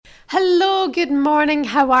Hello, good morning,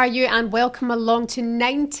 how are you? And welcome along to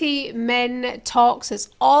 90 Min Talks. It's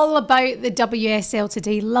all about the WSL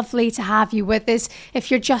today. Lovely to have you with us. If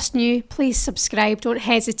you're just new, please subscribe. Don't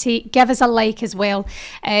hesitate. Give us a like as well.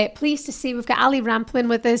 Pleased to see we've got Ali Ramplin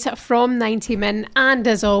with us from 90 Min. And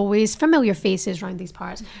as always, familiar faces around these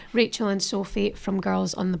parts. Rachel and Sophie from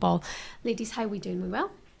Girls on the Ball. Ladies, how are we doing? We well?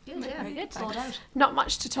 Good, yeah, good. Sold out. Not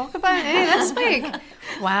much to talk about this week.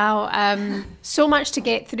 Wow, so much to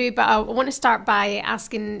get through, but I want to start by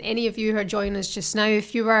asking any of you who are joining us just now,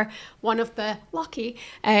 if you were one of the lucky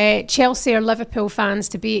Chelsea or Liverpool fans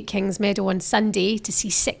to be at Kingsmeadow on Sunday to see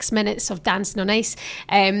 6 minutes of Dancing on Ice,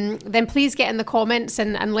 then please get in the comments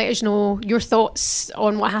and let us know your thoughts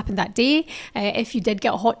on what happened that day. If you did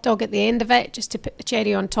get a hot dog at the end of it, just to put the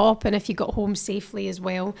cherry on top, and if you got home safely as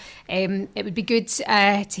well. It would be good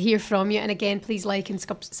to hear from you, and again, please like and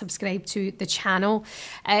subscribe to the channel.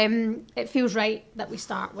 It feels right that we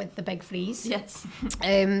start with the big freeze. Yes.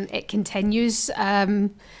 It continues.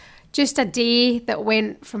 Just a day that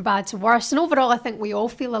went from bad to worse, and overall I think we all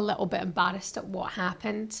feel a little bit embarrassed at what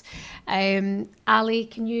happened. Ali,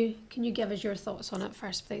 can you give us your thoughts on it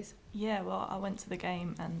first, please? Yeah, well, I went to the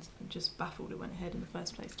game and I'm just baffled it went ahead in the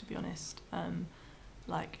first place, to be honest.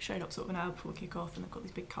 Showed up sort of an hour before kick-off, and they've got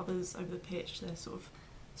these big covers over the pitch. They're sort of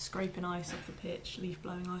scraping ice off the pitch, leaf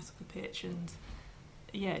blowing ice off the pitch, and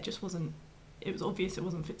yeah, it just wasn't. It was obvious it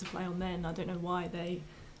wasn't fit to play on then. I don't know why they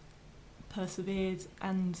persevered,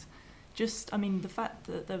 and just, I mean, the fact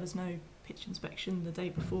that there was no pitch inspection the day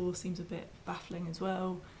before seems a bit baffling as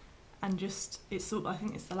well. And just, it's sort of, I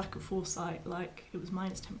think it's the lack of foresight. Like, it was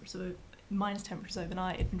minus temperatures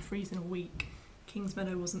overnight. It'd been freezing a week.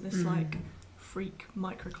 Kingsmeadow wasn't this like freak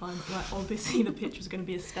microclimate. Like, obviously the pitch was going to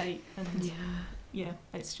be a state, and yeah,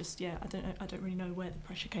 it's just, I don't really know where the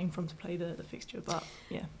pressure came from to play the fixture, but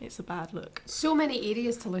yeah, it's a bad look. So many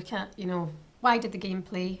areas to look at, you know. Why did the game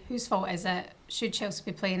play? Whose fault is it? Should Chelsea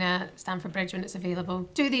be playing at Stamford Bridge when it's available?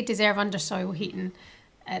 Do they deserve under soil heating?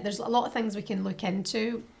 There's a lot of things we can look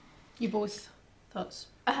into. You both, thoughts?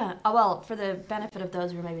 Well, for the benefit of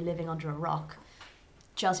those who are maybe living under a rock,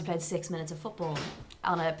 Chelsea played 6 minutes of football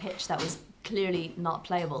on a pitch that was clearly not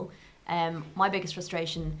playable. My biggest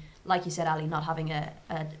frustration, like you said, Ali, not having a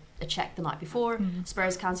check the night before.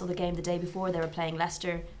 Spurs cancelled the game the day before. They were playing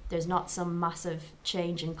Leicester. There's not some massive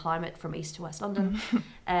change in climate from East to West London.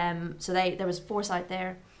 So there was foresight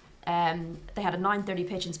there. They had a 9:30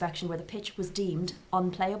 pitch inspection where the pitch was deemed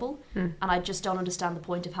unplayable. And I just don't understand the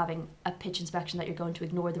point of having a pitch inspection that you're going to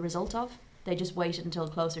ignore the result of. They just waited until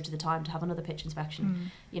closer to the time to have another pitch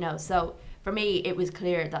inspection. You know, so for me, it was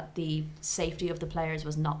clear that the safety of the players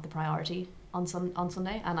was not the priority on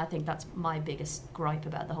Sunday, and I think that's my biggest gripe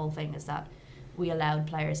about the whole thing, is that we allowed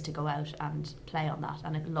players to go out and play on that,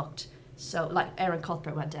 and it looked so, like, Aaron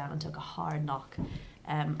Cuthbert went down and took a hard knock,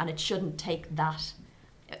 and it shouldn't take that.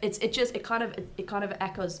 It kind of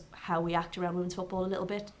echoes how we act around women's football a little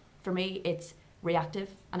bit. For me, it's reactive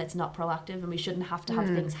and it's not proactive, and we shouldn't have to have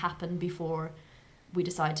things happen before we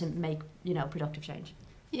decide to make, productive change.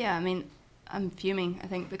 Yeah, I mean, I'm fuming, I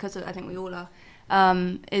think, because I think we all are.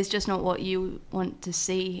 It's just not what you want to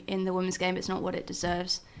see in the women's game. It's not what it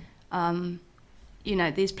deserves.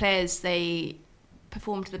 These players, they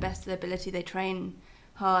perform to the best of their ability. They train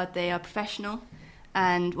hard. They are professional.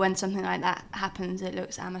 And when something like that happens, it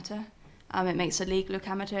looks amateur. It makes the league look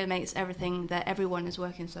amateur. It makes everything that everyone is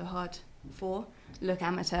working so hard for look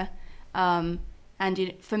amateur.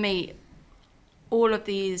 For me, all of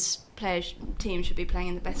these teams should be playing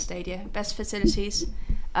in the best stadia, best facilities.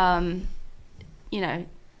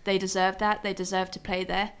 They deserve that. They deserve to play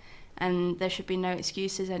there, and there should be no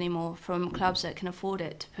excuses anymore from clubs that can afford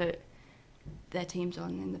it to put their teams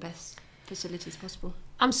on in the best facilities possible.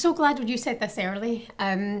 I'm so glad when you said this early,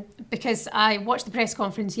 because I watched the press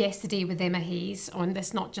conference yesterday with Emma Hayes on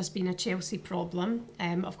this not just being a Chelsea problem.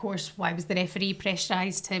 Of course, why was the referee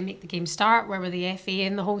pressurised to make the game start? Where were the FA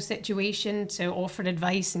in the whole situation to offer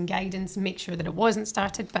advice and guidance and make sure that it wasn't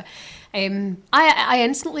started? But I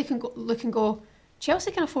instantly can look and go,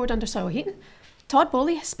 Chelsea can afford under soil heating. Todd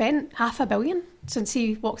Bowley has spent $500 million since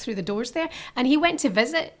he walked through the doors there, and he went to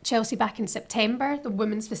visit Chelsea back in September, the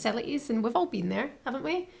women's facilities, and we've all been there, haven't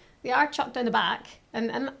we? They are chucked down the back,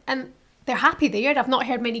 and they're happy there. I've not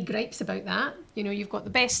heard many gripes about that. You've got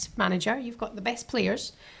the best manager, you've got the best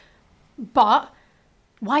players, but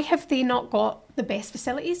why have they not got the best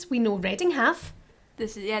facilities? We know Reading have.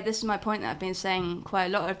 This is my point that I've been saying quite a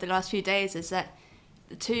lot over the last few days, is that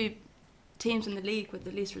the two teams in the league with the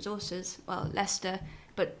least resources, well, Leicester,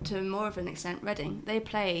 but to more of an extent Reading, they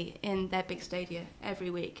play in their big stadia every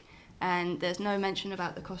week, and there's no mention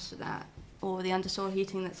about the cost of that or the undersaw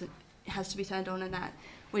heating that has to be turned on and that.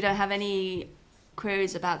 We don't have any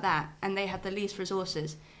queries about that, and they have the least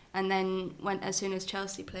resources. And then as soon as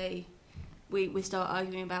Chelsea play, we start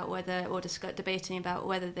arguing about whether, or debating about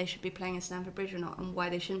whether they should be playing at Stamford Bridge or not, and why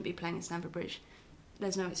they shouldn't be playing at Stamford Bridge.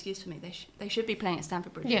 There's no excuse for me. They should be playing at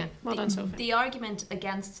Stamford Bridge. Yeah, well done, Sophie. The argument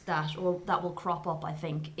against that, or that will crop up, I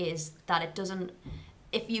think, is that it doesn't.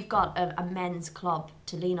 If you've got a men's club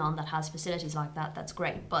to lean on that has facilities like that, that's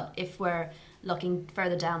great. But if we're looking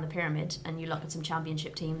further down the pyramid and you look at some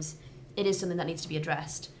championship teams, it is something that needs to be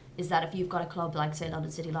addressed. Is that if you've got a club like, say,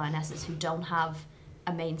 London City Lionesses, who don't have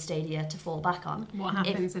a main stadia to fall back on, What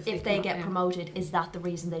happens if they get promoted? Is that the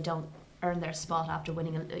reason they don't earn their spot after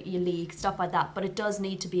winning a league, stuff like that? But it does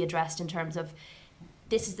need to be addressed in terms of,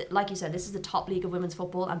 this is like you said, this is the top league of women's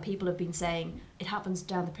football, and people have been saying it happens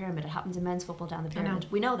down the pyramid, it happens in men's football down the pyramid.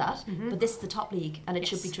 We know that, but this is the top league, and it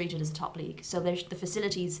should be treated as a top league. So the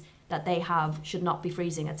facilities that they have should not be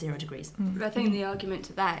freezing at 0 degrees. But I think the argument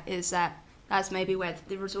to that is that that's maybe where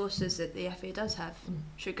the resources that the FA does have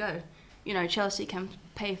should go. You know, Chelsea can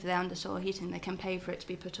pay for their undersaw heating, they can pay for it to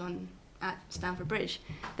be put on at Stamford Bridge.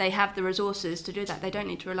 They have the resources to do that. They don't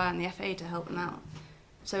need to rely on the FA to help them out.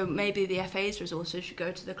 So maybe the FA's resources should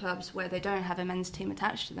go to the clubs where they don't have a men's team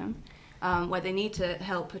attached to them, where they need to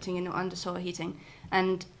help putting in undersaw heating.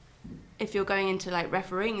 And if you're going into like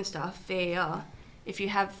refereeing and stuff, VAR, if you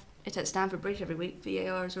have it at Stamford Bridge every week,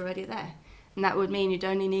 VAR is already there. And that would mean you'd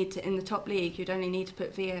only need to, in the top league, you'd only need to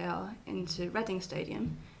put VAR into Reading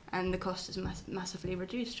Stadium, and the cost is massively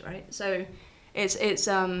reduced, right? So it's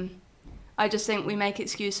I just think we make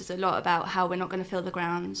excuses a lot about how we're not going to fill the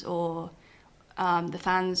grounds, or the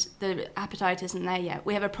fans, the appetite isn't there yet.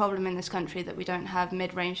 We have a problem in this country that we don't have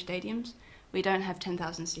mid-range stadiums. We don't have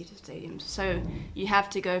 10,000 seater stadiums. So you have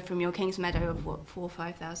to go from your Kings Meadow of 4,000 or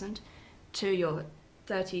 5,000 to your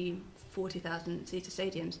 30,000, 40,000 seater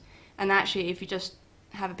stadiums. And actually, if you just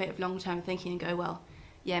have a bit of long-term thinking and go, well,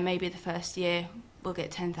 yeah, maybe the first year we'll get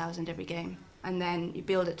 10,000 every game, and then you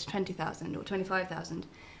build it to 20,000 or 25,000.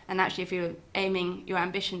 And actually, if you're aiming, your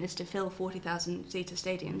ambition is to fill 40,000 seater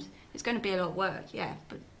stadiums, it's going to be a lot of work, yeah,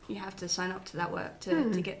 but you have to sign up to that work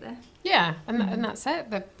to get there. Yeah, and that's it.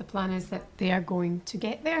 The plan is that they are going to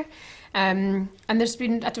get there. And there's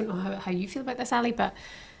been, I don't know how you feel about this, Ali, but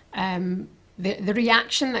the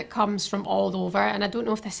reaction that comes from all over, and I don't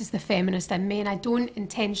know if this is the feminist in me, and I don't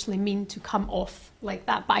intentionally mean to come off like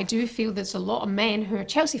that, but I do feel there's a lot of men who are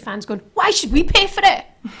Chelsea fans going, why should we pay for it?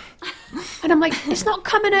 And I'm like, it's not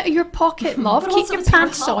coming out of your pocket, love. Keep your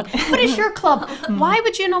pants on. But it's your club. Why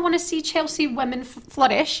would you not want to see Chelsea women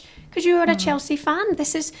flourish? Because you are a Chelsea fan.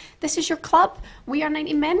 This is your club. We are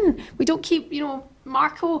 90 men. We don't keep,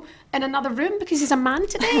 Marco in another room because he's a man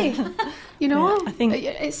today. Yeah, I think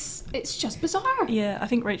it's just bizarre. Yeah, I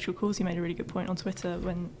think Rachel Causey made a really good point on Twitter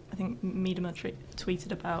when I think Miedema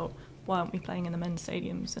tweeted about why aren't we playing in the men's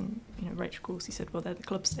stadiums, and Rachel Causey said, well, they're the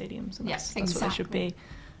club stadiums, and that's what they should be.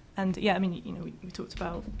 And yeah, I mean, we talked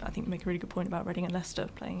about, I think you make a really good point about Reading and Leicester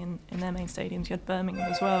playing in their main stadiums. You had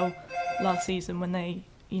Birmingham as well last season when they,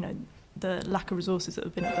 the lack of resources that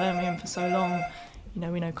have been at Birmingham for so long.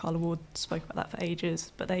 We know Carla Ward spoke about that for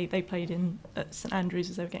ages, but they played at St Andrews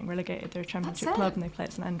as they were getting relegated. They're a championship club and they play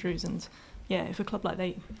at St Andrews, and yeah, if a club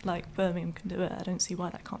like Birmingham can do it, I don't see why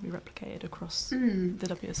that can't be replicated across the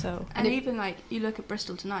WSL. And even you look at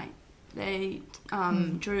Bristol tonight, they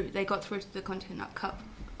they got through to the Continental Cup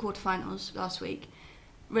quarterfinals last week,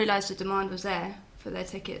 realised the demand was there for their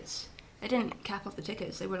tickets. They didn't cap off the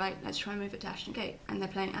tickets. They were like, let's try and move it to Ashton Gate, and they're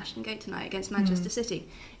playing Ashton Gate tonight against Manchester City.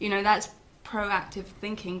 That's proactive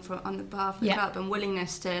thinking on the behalf of the club, and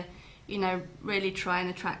willingness to really try and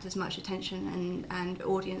attract as much attention and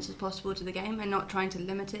audience as possible to the game, and not trying to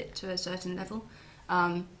limit it to a certain level.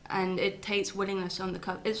 And it takes willingness on the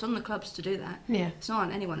club. It's on the clubs to do that. Yeah. It's not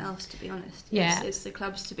on anyone else, to be honest. Yeah. It's the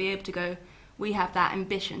clubs to be able to go, we have that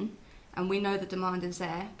ambition, and we know the demand is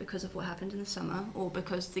there because of what happened in the summer, or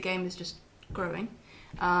because the game is just growing,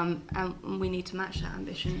 and we need to match that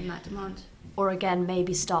ambition and that demand. Or again,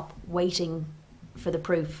 maybe stop waiting for the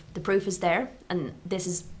proof. The proof is there, and this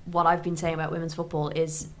is what I've been saying about women's football,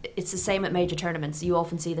 is it's the same at major tournaments. You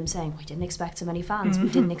often see them saying, we didn't expect so many fans, we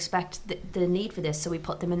didn't expect the need for this, so we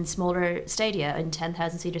put them in smaller stadia, in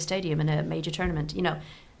 10,000 seater stadium in a major tournament.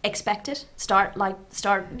 Expect it. Start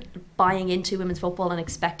buying into women's football and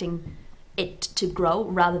expecting it to grow,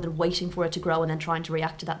 rather than waiting for it to grow and then trying to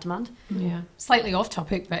react to that demand. Yeah, slightly off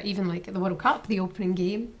topic, but even like at the World Cup, the opening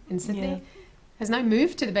game in Sydney has now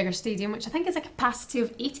moved to the bigger stadium, which I think is a capacity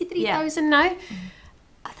of 83,000 now.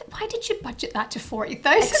 why did you budget that to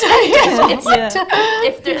 40,000? It's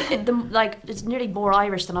Yeah. it's nearly more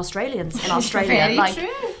Irish than Australians in Australia. Very Like, true.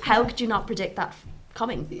 how could you not predict that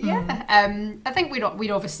coming? Yeah, I think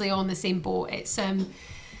we're obviously on the same boat. It's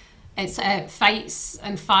fights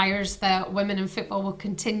and fires that women in football will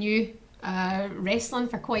continue wrestling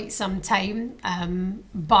for quite some time.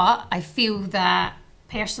 But I feel that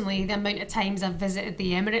personally, the amount of times I've visited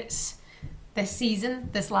the Emirates this season,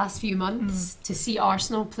 this last few months, to see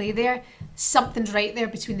Arsenal play there, something's right there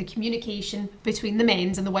between the communication between the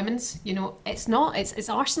men's and the women's. You know, it's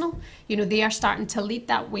Arsenal. You know, they are starting to lead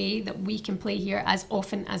that way, that we can play here as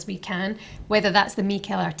often as we can, whether that's the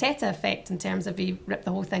Mikel Arteta effect in terms of he ripped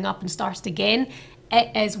the whole thing up and started again.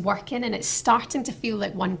 It is working, and it's starting to feel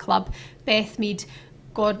like one club. Beth Mead,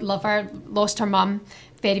 God love her, lost her mum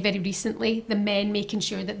very, very recently. The men making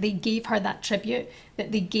sure that they gave her that tribute,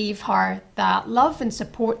 that they gave her that love and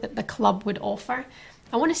support that the club would offer.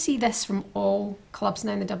 I want to see this from all clubs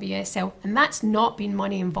now in the WSL, and that's not been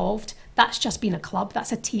money involved. That's just been a club.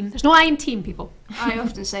 That's a team. There's no I in team, people. I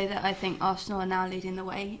often say that I think Arsenal are now leading the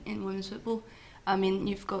way in women's football. I mean,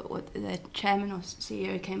 you've got what the chairman or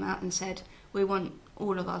CEO came out and said, we want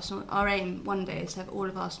all of Arsenal. Our aim one day is to have all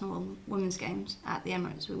of Arsenal women's games at the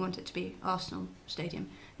Emirates. We want it to be Arsenal Stadium,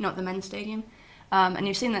 not the men's stadium. And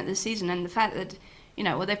you've seen that this season, and the fact that, you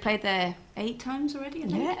know, well, they've played there 8 times already, I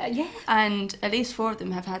think. Yeah. And at least 4 of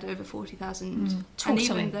them have had over 40,000.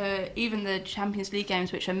 Totally. And even the Champions League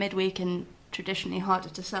games, which are midweek and traditionally harder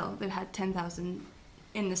to sell, they've had 10,000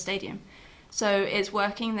 in the stadium. So it's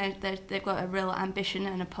working. They've got a real ambition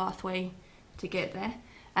and a pathway to get there.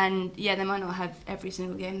 And yeah, they might not have every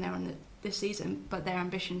single game there this season, but their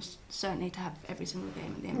ambition's certainly to have every single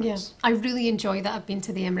game at the Emirates. Yeah, I really enjoy that. I've been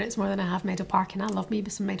to the Emirates more than I have Meadow Park, and I love me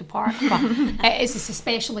some Meadow Park, but it's a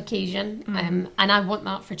special occasion, and I want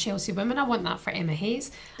that for Chelsea women. I want that for Emma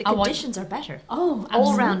Hayes. The conditions are better. Oh,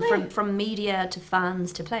 all absolutely. round, from media to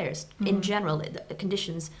fans to players. In general, the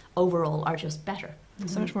conditions overall are just better.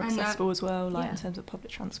 So much more And, accessible as well, like yeah. in terms of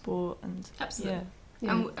public transport and Absolutely. yeah.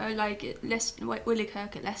 Yeah. And Willie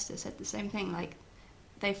Kirk at Leicester said the same thing. Like,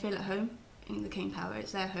 they feel at home in the King Power.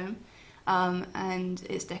 It's their home, and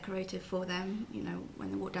it's decorated for them. You know, when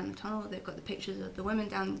they walk down the tunnel, they've got the pictures of the women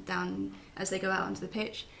down as they go out onto the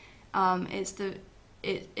pitch.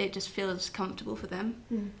 It just feels comfortable for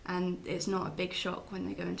them, and it's not a big shock when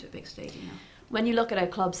they go into a big stadium now. When you look at a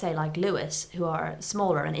club, say, like Lewis, who are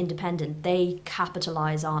smaller and independent, they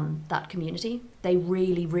capitalise on that community. They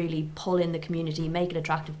really, really pull in the community, make it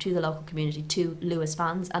attractive to the local community, to Lewis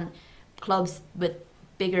fans. And clubs with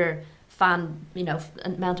bigger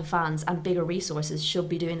amount of fans and bigger resources should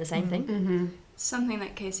be doing the same thing. Mm-hmm. Something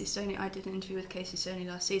that Casey Stoney, I did an interview with Casey Stoney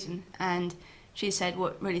last season, and she said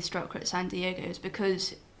what really struck her at San Diego is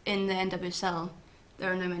because in the NWSL,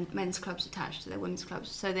 there are no men's clubs attached to their women's clubs,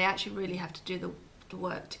 so they actually really have to do the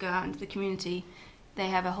work to go out into the community. They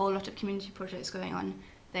have a whole lot of community projects going on.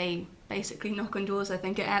 They basically knock on doors, I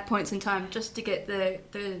think, at points in time just to get the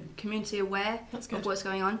community aware of what's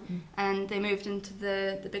going on. And they moved into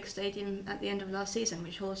the big stadium at the end of last season,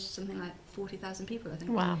 which holds something like 40,000 people, I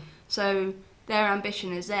think. Wow. So their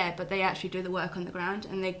ambition is there, but they actually do the work on the ground,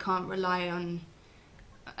 and they can't rely on,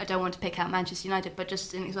 I don't want to pick out Manchester United, but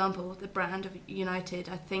just an example, the brand of United.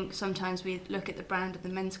 I think sometimes we look at the brand of the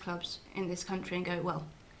men's clubs in this country and go, well,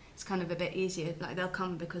 it's kind of a bit easier. Like, they'll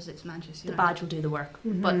come because it's Manchester The United. badge will do the work.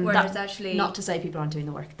 But Whereas that, actually, not to say people aren't doing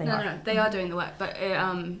the work, they are. No, they are doing the work, but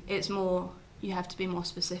it's more, you have to be more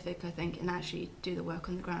specific, I think, and actually do the work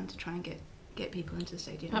on the ground to try and get people into the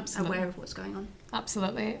stadium aware of what's going on.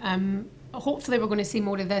 Absolutely. Hopefully we're going to see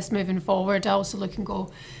more of this moving forward. I also look and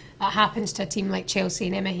go, that happens to a team like Chelsea,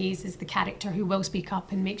 and Emma Hayes is the character who will speak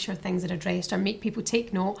up and make sure things are addressed or make people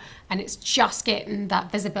take note, and it's just getting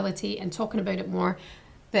that visibility and talking about it more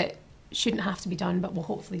that shouldn't have to be done, but we'll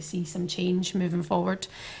hopefully see some change moving forward.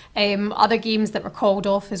 Other games that were called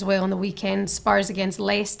off as well on the weekend, Spurs against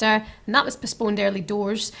Leicester, and that was postponed early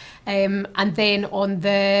doors. And then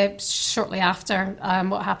shortly after,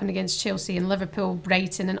 what happened against Chelsea and Liverpool,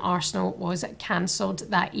 Brighton and Arsenal was cancelled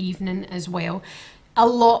that evening as well. A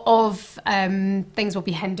lot of things will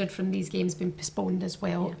be hindered from these games being postponed as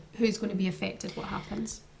well. Yeah. Who's going to be affected? What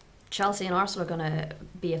happens? Chelsea and Arsenal are going to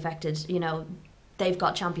be affected. You know, they've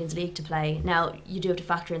got Champions League to play. Now, you do have to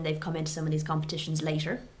factor in they've come into some of these competitions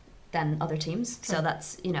later than other teams. Sure. So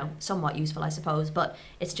that's, you know, somewhat useful, I suppose. But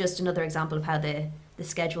it's just another example of how the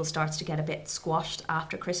schedule starts to get a bit squashed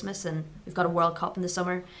after Christmas. And we've got a World Cup in the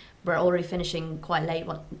summer. We're already finishing quite late,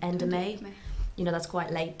 end of May? You know, that's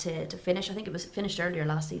quite late to finish. I think it was finished earlier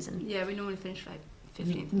last season. Yeah, we normally finish like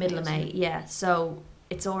 15th. Middle of May, yeah. So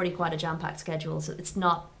it's already quite a jam-packed schedule. So it's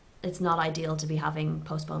not it's not ideal to be having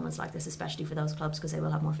postponements like this, especially for those clubs, because they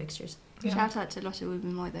will have more fixtures. Yeah. Shout out to Lotte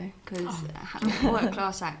Wubben-Moy though, because what a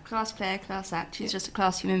class act, class player, class act. She's just a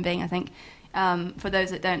class human being, I think. For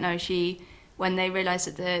those that don't know, when they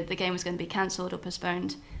realised that the game was going to be cancelled or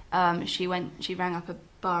postponed, she rang up a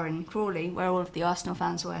bar in Crawley where all of the Arsenal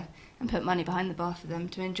fans were and put money behind the bar for them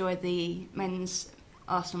to enjoy the men's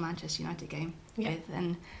Arsenal-Manchester United game with.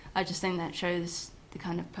 And I just think that shows the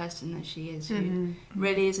kind of person that she is, who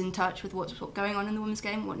really is in touch with what's going on in the women's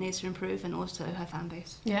game, what needs to improve, and also her fan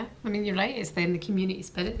base. Yeah, I mean, you're right, it's then the community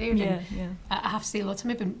spirit there. Yeah, and yeah. I have to say, Lotte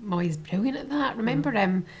Wubben-Moy is brilliant at that.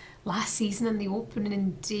 Remember last season in the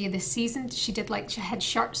opening day of the season, she had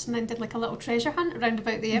shirts and then did like a little treasure hunt around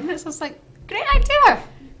about the Emirates. I was like, great idea!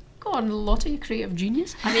 Go on, Lotte, you creative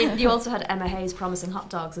genius. I mean, you also had Emma Hayes promising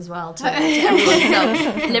hot dogs as well to everyone.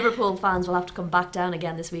 So Liverpool fans will have to come back down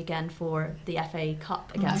again this weekend for the FA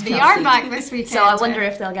Cup against They Chelsea. are back this weekend. So I wonder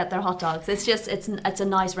if they'll get their hot dogs. It's just it's a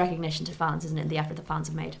nice recognition to fans, isn't it? The effort the fans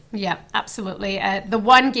have made. Yeah, absolutely. The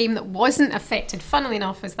one game that wasn't affected, funnily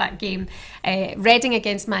enough, was that game Reading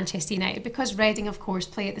against Manchester United, because Reading, of course,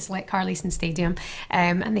 play at the Select Carlisle Stadium,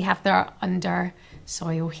 and they have their under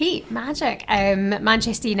soil heat magic.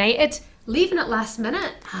 Manchester United leaving at last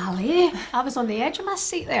minute. Ali, I was on the edge of my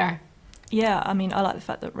seat there. Yeah, I mean, I like the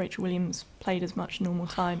fact that Rachel Williams played as much normal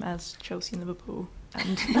time as Chelsea and Liverpool.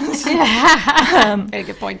 And very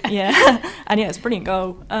good point. Yeah, and yeah, it's a brilliant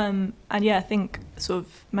goal. And yeah, I think sort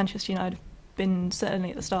of Manchester United have been,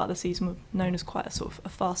 certainly at the start of the season, were known as quite a sort of a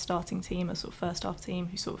fast starting team, a sort of first half team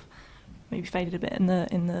who sort of maybe faded a bit in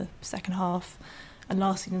the second half. And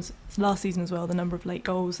last season as well, the number of late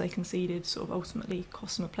goals they conceded sort of ultimately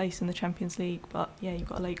cost them a place in the Champions League. But yeah, you've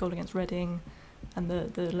got a late goal against Reading, and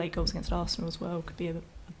the late goals against Arsenal as well could be a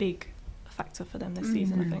big factor for them this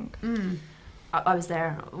season, I think. I was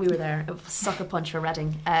there. We were there. It was a sucker punch for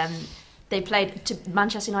Reading.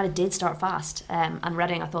 Manchester United did start fast, and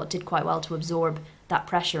Reading, I thought, did quite well to absorb that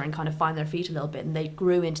pressure and kind of find their feet a little bit. And they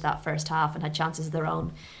grew into that first half and had chances of their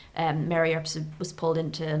own. Mary Earps was pulled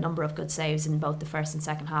into a number of good saves in both the first and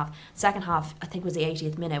second half. Second half, I think, was the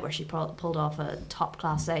 80th minute where she pulled off a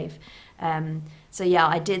top-class save. So yeah,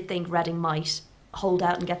 I did think Reading might hold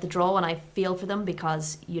out and get the draw, and I feel for them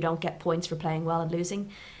because you don't get points for playing well and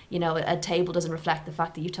losing. You know, a table doesn't reflect the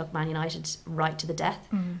fact that you took Man United right to the death,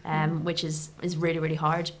 which is really, really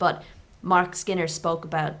hard. But Mark Skinner spoke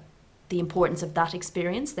about the importance of that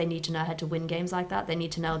experience. They need to know how to win games like that. They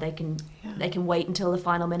need to know they can wait until the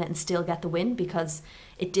final minute and still get the win, because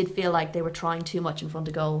it did feel like they were trying too much in front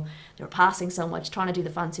of goal. They were passing so much, trying to do the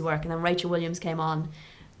fancy work, and then Rachel Williams came on,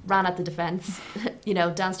 ran at the defence,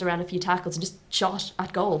 danced around a few tackles and just shot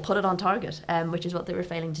at goal, put it on target, which is what they were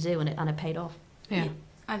failing to do, and it paid off. Yeah.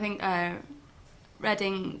 I think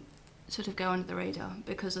Reading sort of go under the radar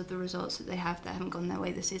because of the results that they have that haven't gone their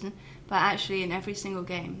way this season. But actually, in every single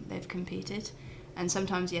game, they've competed. And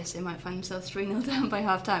sometimes, yes, they might find themselves 3-0 down by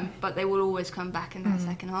half time, but they will always come back in that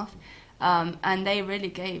second half. And they really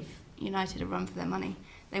gave United a run for their money.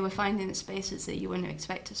 They were finding the spaces that you wouldn't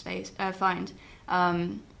expect to find.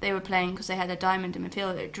 They were playing because they had a diamond in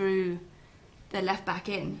midfield that drew their left back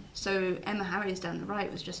in. So Emma Harries down the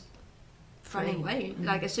right was just running away.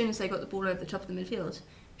 Like, as soon as they got the ball over the top of the midfield,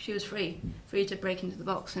 she was free to break into the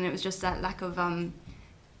box. And it was just that lack of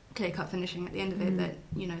clear-cut finishing at the end of it that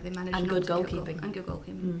they managed. And good goalkeeping. And good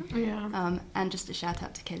goalkeeping. And just a shout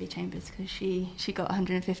out to Kelly Chambers, because she got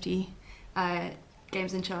 150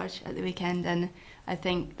 games in charge at the weekend, and I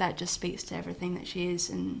think that just speaks to everything that she is,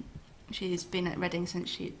 and she's been at Reading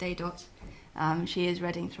since day dot. She is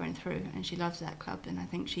Reading through and through, and she loves that club, and I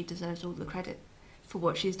think she deserves all the credit for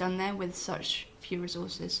what she's done there with such few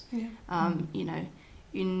resources.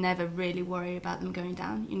 You never really worry about them going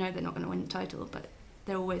down. You know they're not going to win the title, but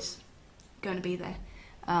they're always going to be there,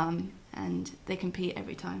 and they compete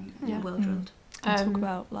every time. And they're well drilled. And talk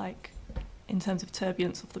about, like, in terms of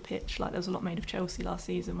turbulence off the pitch, like, there was a lot made of Chelsea last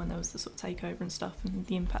season when there was the sort of takeover and stuff, and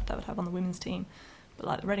the impact that would have on the women's team. But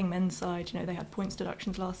like the Reading men's side, they had points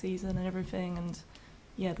deductions last season and everything, and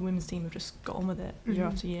yeah, the women's team have just got on with it year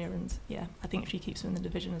after year, and yeah, I think if she keeps them in the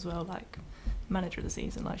division as well, like manager of the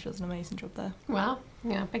season, like, she does an amazing job there. Well,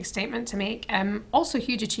 yeah, big statement to make. Also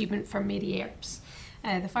huge achievement for Mary Earps,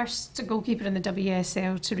 the first goalkeeper in the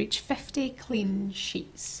WSL to reach 50 clean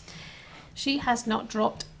sheets. She has not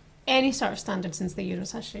dropped any sort of standard since the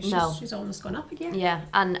Euros, has she? No. She's almost gone up again. Yeah,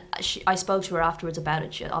 and I spoke to her afterwards about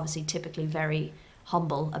it. She obviously typically very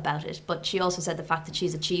humble about it, but she also said the fact that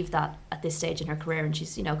she's achieved that at this stage in her career, and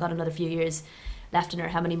she's got another few years left in her,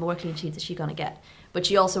 how many more clean sheets is she going to get? But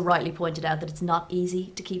she also rightly pointed out that it's not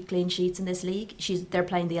easy to keep clean sheets in this league. They're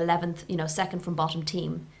playing the 11th, second from bottom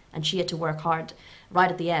team and she had to work hard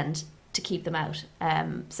right at the end to keep them out.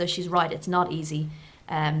 So she's right, it's not easy.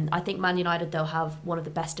 I think Man United, though, have one of the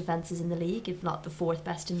best defences in the league, if not the fourth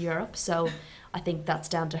best in Europe. So I think that's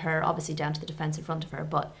down to her, obviously down to the defence in front of her,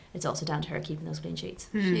 but it's also down to her keeping those clean sheets.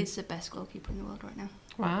 She's the best goalkeeper in the world right now.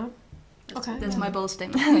 Wow. Okay. That's my bold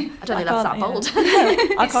statement. I don't think that's that bold.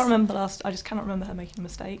 I can't remember I just cannot remember her making a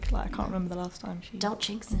mistake. Like, I can't remember the last time she... Don't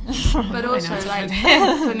jinx it. But also, like,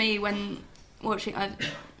 for me, when watching...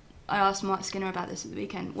 I asked Mark Skinner about this at the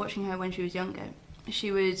weekend. Watching her when she was younger, she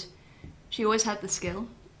always had the skill,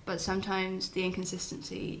 but sometimes the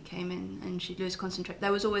inconsistency came in and she'd lose concentration.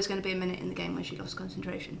 There was always going to be a minute in the game when she lost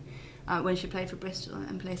concentration. When she played for Bristol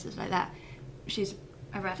and places like that, she's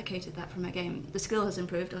eradicated that from her game. The skill has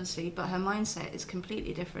improved, obviously, but her mindset is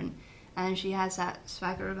completely different. And she has that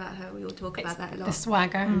swagger about her. We all talk about that a lot. The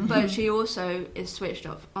swagger. But she also is switched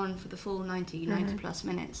on for the full 90 plus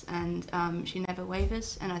minutes, and she never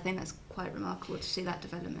wavers, and I think that's quite remarkable to see that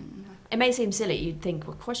development in her. It may seem silly, you'd think,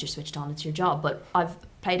 well, of course you're switched on, it's your job, but I've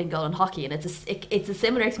played in goal in hockey, and it's a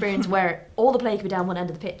similar experience where all the play could be down one end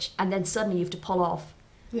of the pitch, and then suddenly you have to pull off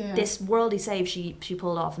this worldy save she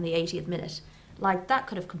pulled off in the 80th minute. Like, that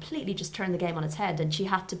could have completely just turned the game on its head, and she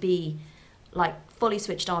had to be like fully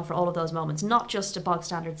switched on for all of those moments, not just a bog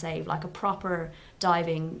standard save, like a proper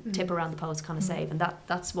diving tip around the post kind of save, and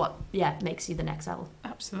that's what makes you the next level.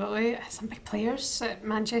 Absolutely. Some big players at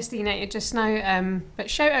Manchester United just now, but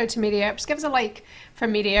shout out to Mary Earps. Give us a like for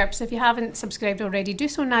Mary Earps. If you haven't subscribed already, do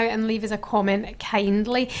so now and leave us a comment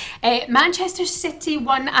kindly. Manchester City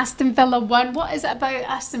 1, Aston Villa 1. What is it about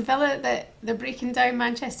Aston Villa that they're breaking down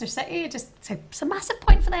Manchester City? It's a massive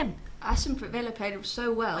point for them. Aston Villa played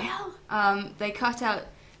so well. They cut out.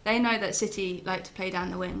 They know that City like to play down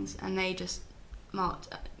the wings, and they just marked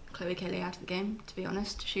Chloe Kelly out of the game. To be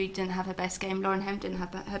honest, she didn't have her best game. Lauren Hemp didn't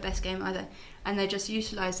have her best game either, and they just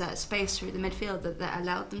utilised that space through the midfield that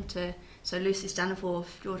allowed them to. So Lucy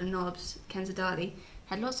Staniforth, Jordan Nobbs, Kenza Dali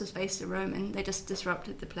had lots of space to roam, and they just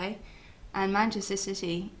disrupted the play. And Manchester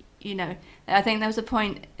City, you know, I think there was a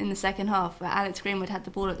point in the second half where Alex Greenwood had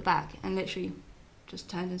the ball at the back and literally just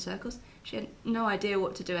turned in circles. She had no idea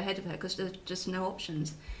what to do ahead of her because there's just no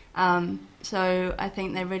options. So I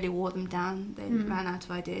think they really wore them down. They ran out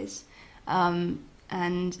of ideas.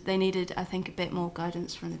 And they needed, I think, a bit more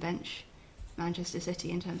guidance from the bench, Manchester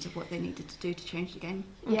City, in terms of what they needed to do to change the game.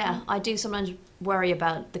 Yeah, I do sometimes worry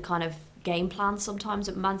about the kind of game plan sometimes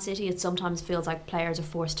at Man City. It sometimes feels like players are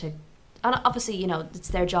forced to... And obviously, you know, it's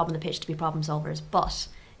their job on the pitch to be problem solvers, but,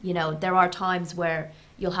 you know, there are times where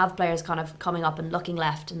you'll have players kind of coming up and looking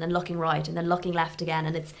left and then looking right and then looking left again,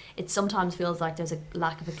 and it sometimes feels like there's a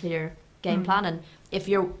lack of a clear game plan, and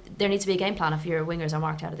there needs to be a game plan if your wingers are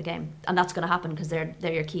marked out of the game, and that's going to happen because they're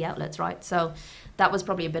your key outlets, right? So that was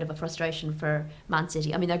probably a bit of a frustration for Man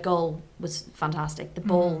City. I mean, their goal was fantastic. The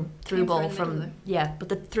ball through ball from but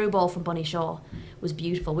the through ball from Bunny Shaw was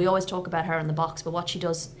beautiful. We always talk about her in the box, but what she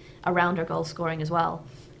does around her goal scoring as well.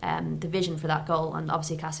 The vision for that goal, and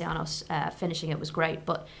obviously Castellanos finishing it was great,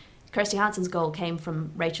 but Kirsty Hansen's goal came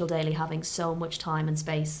from Rachel Daly having so much time and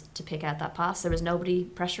space to pick out that pass. There was nobody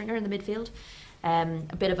pressuring her in the midfield.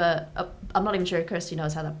 A bit of I'm not even sure Kirsty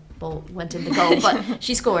knows how that ball went in the goal, but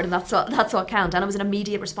she scored, and that's what counted. And it was an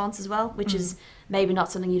immediate response as well, which is maybe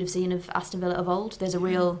not something you'd have seen of Aston Villa of old. There's a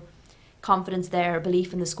real confidence there,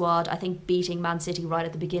 belief in the squad. I think beating Man City right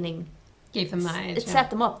at the beginning gave them that edge. It set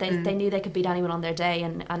them up. They knew they could beat anyone on their day,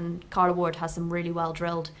 and Carla Ward has some really well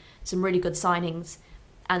drilled, some really good signings,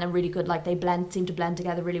 and a really good, like, they seem to blend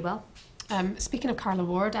together really well. Speaking of Carla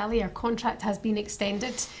Ward, Ali, her contract has been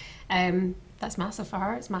extended. That's massive for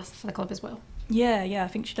her. It's massive for the club as well. Yeah, I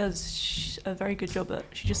think she does a very good job at.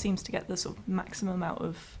 She just seems to get the sort of maximum out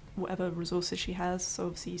of whatever resources she has. So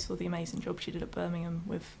obviously you saw the amazing job she did at Birmingham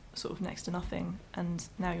with sort of next to nothing, and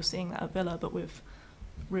now you're seeing that at Villa, but with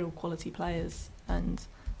real quality players. And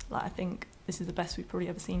like, I think this is the best we've probably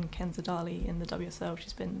ever seen Kenza Dali in the WSL.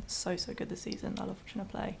 She's been so good this season. I love watching her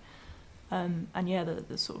play. And yeah,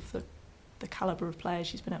 the sort of the calibre of players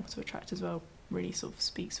she's been able to attract as well really sort of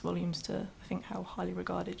speaks volumes to, I think, how highly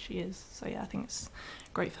regarded she is. So yeah, I think it's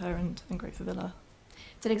great for her and great for Villa.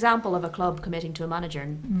 It's an example of a club committing to a manager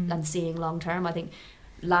and seeing long term. I think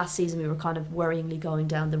last season we were kind of worryingly going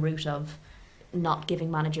down the route of not giving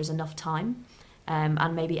managers enough time.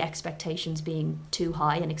 And maybe expectations being too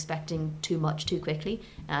high and expecting too much too quickly.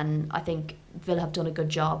 And I think Villa have done a good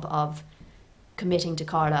job of committing to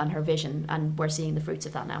Carla and her vision, and we're seeing the fruits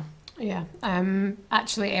of that now. Yeah,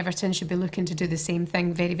 actually Everton should be looking to do the same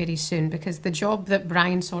thing very, very soon, because the job that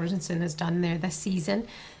Brian Sorensen has done there this season,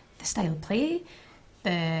 the style of play,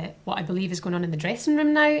 what I believe is going on in the dressing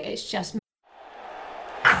room now, it's just...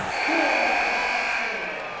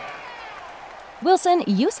 Wilson,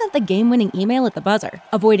 you sent the game-winning email at the buzzer,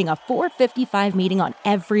 avoiding a 4:55 meeting on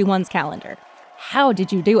everyone's calendar. How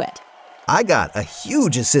did you do it? I got a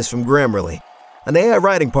huge assist from Grammarly, an AI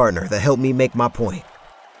writing partner that helped me make my point.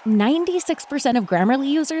 96% of Grammarly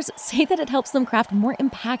users say that it helps them craft more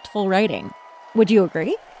impactful writing. Would you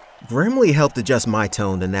agree? Grammarly helped adjust my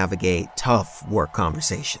tone to navigate tough work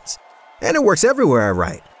conversations. And it works everywhere I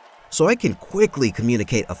write, so I can quickly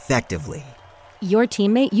communicate effectively. Your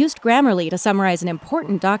teammate used Grammarly to summarize an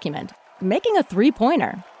important document, making a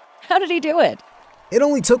 3-pointer. How did he do it? It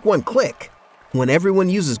only took one click. When everyone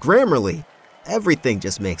uses Grammarly, everything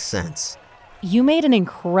just makes sense. You made an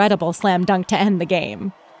incredible slam dunk to end the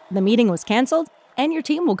game. The meeting was canceled, and your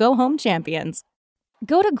team will go home champions.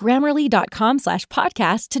 Go to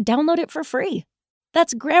Grammarly.com/podcast to download it for free.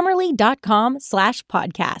 That's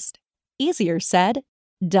Grammarly.com/podcast. Easier said,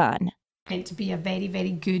 done. Meant to be a very,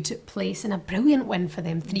 very good place and a brilliant win for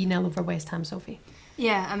them, 3-0 over West Ham, Sophie.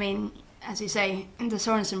 Yeah, I mean, as you say, in the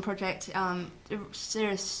Sorensen project, the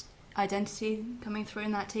serious identity coming through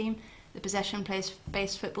in that team, the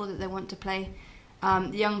possession-based football that they want to play,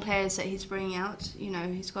 the young players that he's bringing out.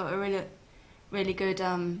 He's got a really, really good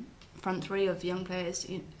front three of young players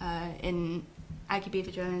in Aggie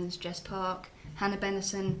Beever-Jones, Jess Park, Hannah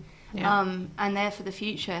Bennison, and they're for the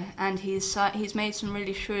future. And he's made some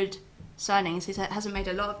really shrewd signings. He hasn't made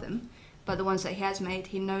a lot of them, but the ones that he has made,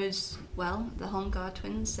 he knows well. The Hongar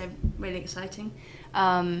twins, they're really exciting.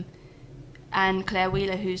 And Claire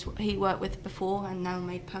Wheeler, he worked with before and now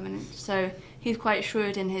made permanent. So he's quite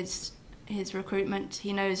shrewd in his recruitment.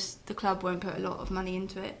 He knows the club won't put a lot of money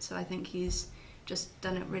into it, so I think he's just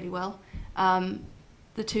done it really well. The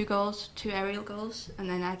 2 aerial goals, and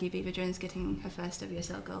then Aggie Beever-Jones getting her first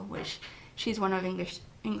WSL goal, which she's one of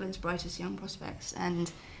England's brightest young prospects,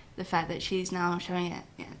 and the fact that she's now showing it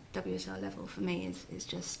at WSL level for me is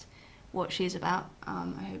just what she's about.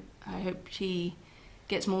 I hope she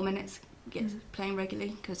gets more minutes, gets playing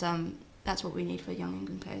regularly, because that's what we need for young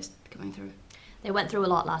England players coming through. They went through a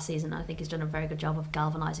lot last season. I think he's done a very good job of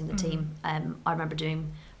galvanising the team. I remember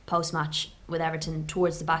doing post-match with Everton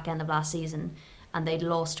towards the back end of last season, and they'd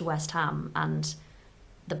lost to West Ham, and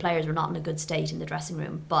the players were not in a good state in the dressing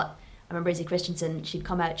room. But I remember Izzy Christensen, she'd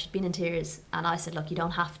come out, she'd been in tears, and I said, look, you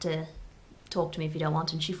don't have to talk to me if you don't want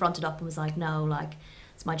to. And she fronted up and was like, no, like,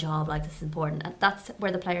 it's my job, like, this is important. And that's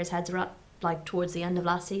where the players' heads are at, like, towards the end of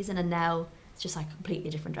last season, and now it's just like a completely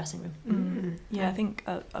different dressing room. Yeah, I think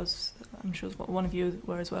I'm sure one of you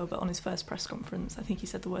were as well, but on his first press conference, I think he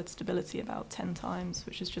said the word stability about 10 times,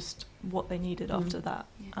 which is just what they needed after that.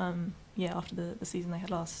 After the season they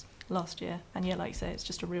had last year. And yeah, like you say, it's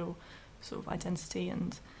just a real sort of identity,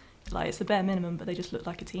 and like it's the bare minimum, but they just look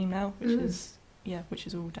like a team now, which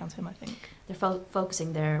is all down to him, I think. They're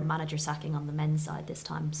focusing their manager sacking on the men's side this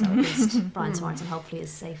time, so at least Brian Sorensen hopefully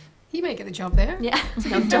is safe. He might get the job there. Yeah,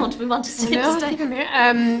 no, don't. We want to stay. Keep him here.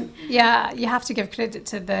 You have to give credit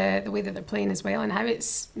to the way that they're playing as well, and how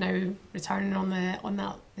it's now returning on the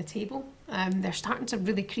table. They're starting to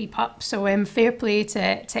really creep up. So fair play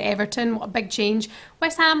to Everton. What a big change.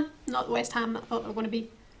 West Ham, not the West Ham that I thought they were going to be.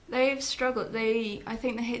 They've struggled. I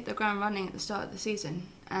think they hit the ground running at the start of the season,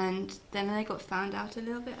 and then they got found out a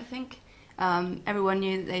little bit, I think. Everyone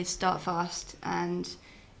knew that they'd start fast, and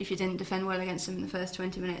if you didn't defend well against them in the first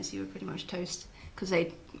 20 minutes, you were pretty much toast, because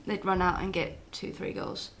they'd run out and get 2-3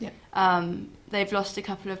 goals. Yeah. They've lost a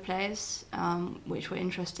couple of players, which were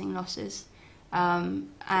interesting losses. And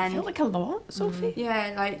I feel like a lot, Sophie.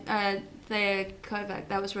 Yeah, like Thea Kovac,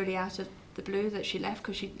 that was really out of the blue that she left,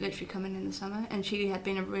 because she'd literally come in the summer, and she had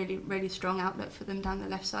been a really, really strong outlet for them down the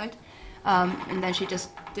left side. And then she just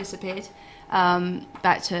disappeared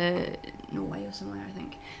back to Norway or somewhere, I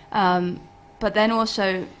think. But then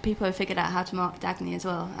also people have figured out how to mark Dagny as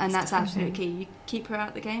well, and that's absolutely key. You keep her out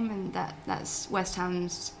of the game, and that's West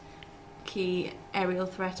Ham's key aerial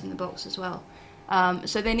threat in the box as well.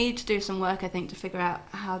 So they need to do some work, I think, to figure out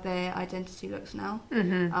how their identity looks now,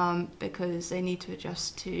 because they need to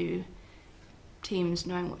adjust to teams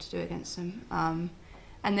knowing what to do against them. And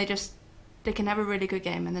they can have a really good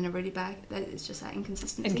game and then a really bad. It's just that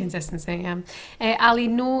inconsistency. Yeah. Ali,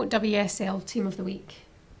 no WSL Team of the Week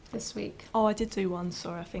this week. Oh, I did do one.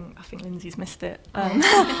 Sorry, I think Lindsay's missed it. Lindsay.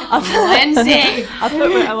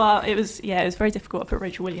 It was very difficult. I put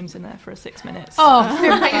Rachel Williams in there for 6 minutes. Oh,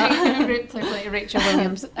 fair play, Rachel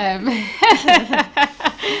Williams.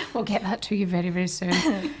 We'll get that to you very, very soon.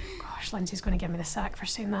 Gosh, Lindsay's going to give me the sack for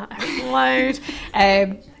saying that out loud.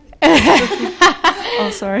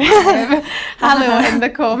 Oh, sorry. Hello in the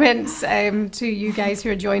comments to you guys who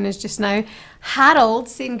are joining us just now. Harold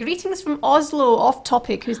saying, greetings from Oslo, off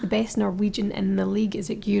topic, who's the best Norwegian in the league?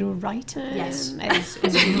 Is it Guro Reiten? Yes.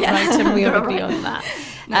 Is Guro Reiten? We Guro agree Reiten.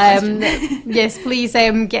 on that. Yes, please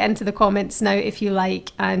get into the comments now if you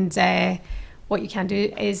like, and what you can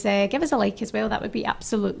do is give us a like as well. That would be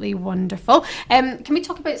absolutely wonderful. Can we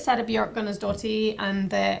talk about Sarah Björk Gunnarsdottir and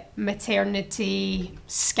the maternity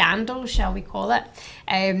scandal, shall we call it?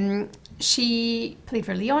 She played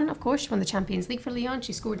for Lyon, of course. She won the Champions League for Lyon.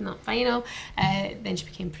 She scored in that final. Then she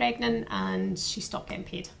became pregnant and she stopped getting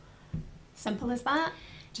paid. Simple as that.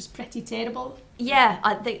 Just pretty terrible. Yeah,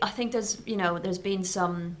 I think there's been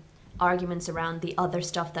some arguments around the other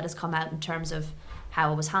stuff that has come out in terms of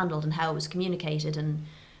how it was handled and how it was communicated and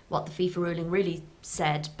what the FIFA ruling really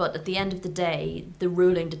said. But at the end of the day, the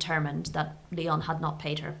ruling determined that Lyon had not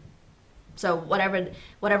paid her. So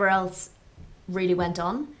whatever else really went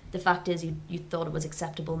on, the fact is you thought it was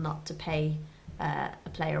acceptable not to pay a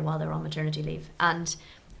player while they're on maternity leave. And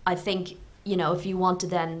I think, if you want to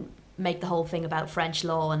then make the whole thing about French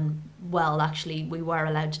law and, well, actually we were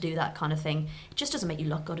allowed to do that kind of thing, it just doesn't make you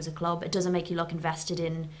look good as a club. It doesn't make you look invested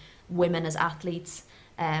in women as athletes,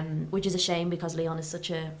 which is a shame because Lyon is such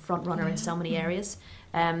a front runner in so many areas.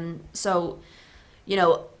 So,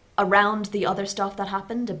 around the other stuff that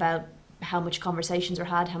happened about how much conversations were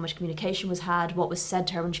had, how much communication was had, what was said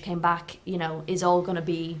to her when she came back, is all going to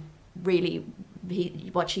be really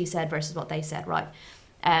what she said versus what they said, right?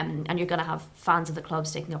 And you're going to have fans of the club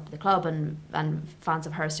sticking up for the club and fans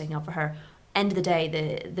of her sticking up for her. End of the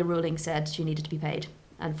day, the ruling said she needed to be paid.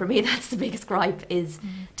 And for me, that's the biggest gripe, is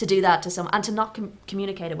to do that to someone and to not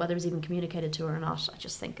communicate it, whether it's even communicated to her or not. I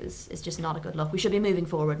just think is just not a good look. We should be moving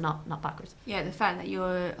forward, not backwards. Yeah, the fact that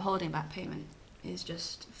you're holding back payment is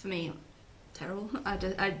just, for me, terrible.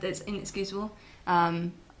 It's inexcusable.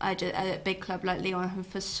 At a big club like Lyon, who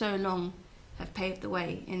for so long have paved the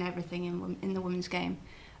way in everything in the women's game,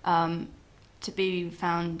 to be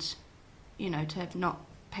found, to have not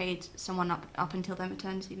paid someone up until their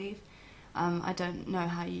maternity leave. I don't know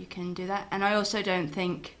how you can do that. And I also don't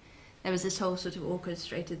think there was this whole sort of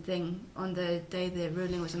orchestrated thing on the day the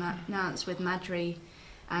ruling was announced with Madri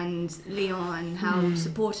and Lyon and how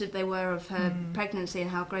supportive they were of her pregnancy and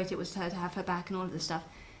how great it was to her to have her back and all of this stuff.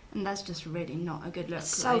 And that's just really not a good look.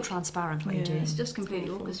 So transparent what you're doing. It's just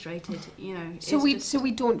completely orchestrated, So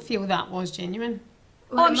we don't feel that was genuine.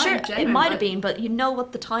 Well, I'm sure it might have been, but you know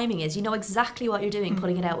what the timing is. You know exactly what you're doing,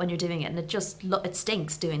 putting it out when you're doing it, and it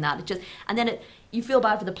stinks doing that. And then you feel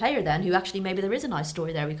bad for the player then, who actually maybe there is a nice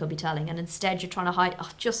story there we could be telling, and instead you're trying to hide.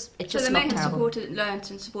 It just so the looked men terrible.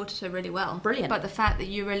 learnt and supported her really well. Brilliant. But the fact that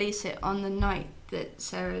you release it on the night that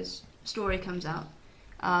Sarah's story comes out,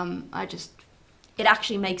 it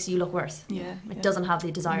actually makes you look worse. Yeah. It doesn't have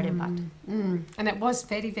the desired impact. And it was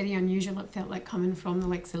very, very unusual. It felt like coming from the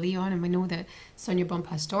likes of Lyon, and we know that Sonia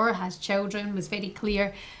Bonpastor has children, was very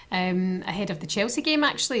clear ahead of the Chelsea game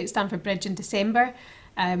actually at Stamford Bridge in December.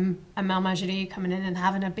 Amal Majere coming in and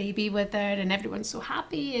having a baby with her, and everyone's so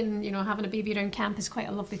happy, and having a baby around camp is quite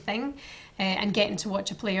a lovely thing, and getting to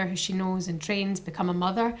watch a player who she knows and trains become a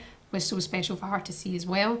mother was so special for her to see as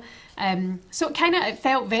well. So it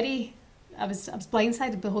felt very... I was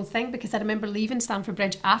blindsided by the whole thing, because I remember leaving Stamford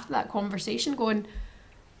Bridge after that conversation going,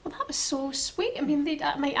 well, that was so sweet. I mean,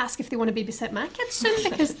 I might ask if they want to babysit my kids soon,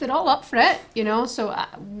 because they're all up for it, So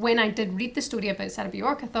when I did read the story about Sarah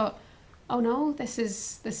Bjork, I thought, oh no, this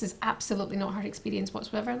is absolutely not her experience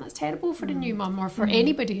whatsoever, and that's terrible for a new mum or for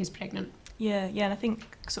anybody who's pregnant. Yeah, and I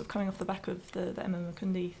think sort of coming off the back of the Emma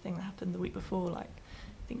Makundi thing that happened the week before, I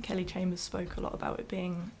think Kelly Chambers spoke a lot about it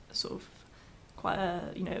being sort of quite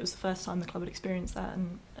it was the first time the club had experienced that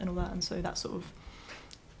and all that, and so that sort of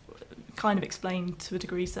kind of explained to a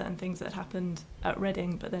degree certain things that had happened at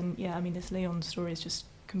Reading. But then this Lyon story is just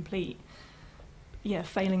complete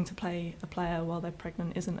failing to play a player while they're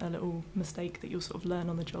pregnant isn't a little mistake that you'll sort of learn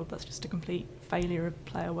on the job. That's just a complete failure of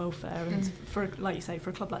player welfare. And for, like you say, for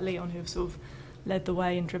a club like Lyon, who have sort of led the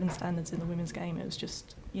way and driven standards in the women's game, it was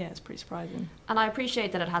just it's pretty surprising. And I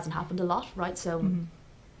appreciate that it hasn't happened a lot, right? So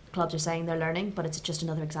clubs are saying they're learning, but it's just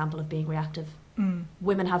another example of being reactive.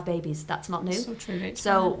 Women have babies, that's not new. So true, right?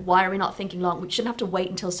 So why are we not thinking long? We shouldn't have to wait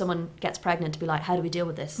until someone gets pregnant to be like, how do we deal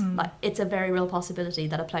with this? It's a very real possibility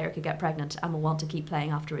that a player could get pregnant and will want to keep playing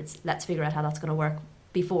afterwards. Let's figure out how that's going to work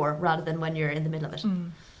before, rather than when you're in the middle of it.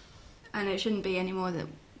 And it shouldn't be any more that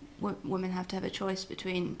women have to have a choice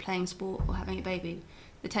between playing sport or having a baby.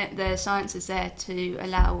 The science is there to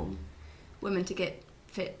allow women to get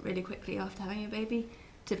fit really quickly after having a baby,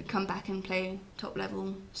 to come back and play top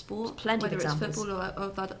level sport, There's plenty of whether it's examples.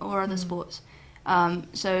 football or other sports.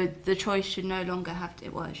 So the choice should no longer have to,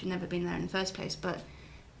 well, it should never been there in the first place, but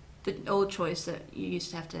the old choice that you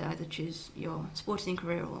used to have to either choose your sporting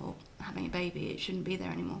career or having a baby, it shouldn't be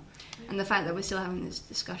there anymore. And the fact that we're still having this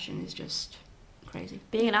discussion is just crazy.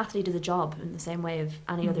 Being an athlete is a job in the same way of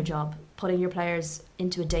any other job. Putting your players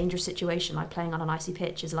into a dangerous situation, like playing on an icy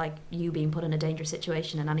pitch, is like you being put in a dangerous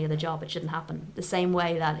situation in any other job. It shouldn't happen. The same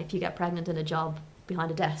way that if you get pregnant in a job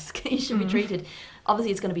behind a desk, you should be treated.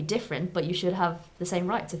 Obviously, it's going to be different, but you should have the same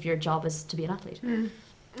rights if your job is to be an athlete.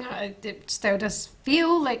 It still does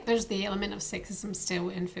feel like there's the element of sexism still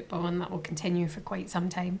in football, and that will continue for quite some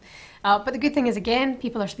time. But the good thing is, again,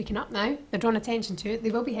 people are speaking up now. They're drawing attention to it. They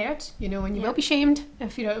will be heard, you know, and you will be shamed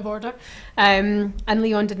if you're out of order. And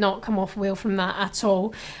Lyon did not come off well from that at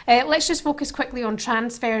all. Let's just focus quickly on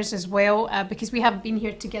transfers as well, because we haven't been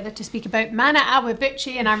here together to speak about Mana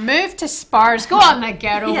Awabuchi and our move to Spurs. Go on, my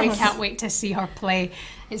girl. Yes. We can't wait to see her play.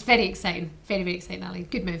 It's very exciting. Very, very exciting, Ali.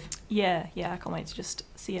 Good move. Yeah, I can't wait to just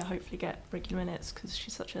see her hopefully get regular minutes, because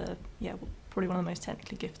she's such a, probably one of the most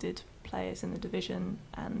technically gifted players in the division.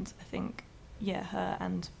 And I think, her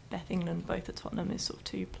and Beth England, both at Tottenham, is sort of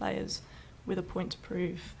two players with a point to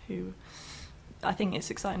prove, who I think it's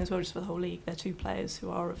exciting as well just for the whole league. They're two players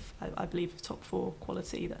who are of, I believe, top four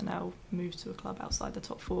quality that are now moved to a club outside the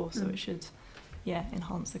top four, so it should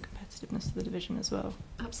enhance the competitiveness of the division as well.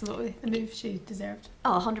 Absolutely. The move she deserved.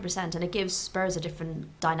 Oh, 100%. And it gives Spurs a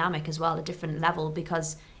different dynamic as well, a different level,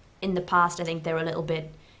 because in the past, I think they were a little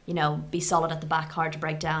bit, be solid at the back, hard to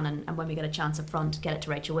break down, and when we get a chance up front, get it to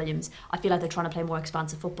Rachel Williams. I feel like they're trying to play more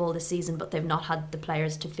expansive football this season, but they've not had the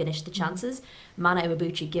players to finish the chances. Mana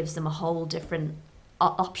Iwabuchi gives them a whole different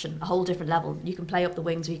option, a whole different level. You can play up the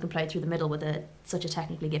wings or you can play through the middle with such a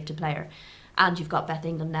technically gifted player. And you've got Beth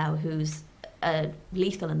England now, who's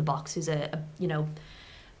lethal in the box, who's a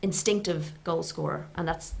instinctive goal scorer, and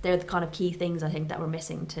they're the kind of key things I think that we're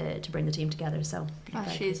missing to bring the team together. So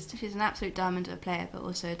She's an absolute diamond of a player, but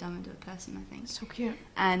also a diamond of a person, I think. So cute.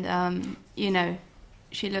 And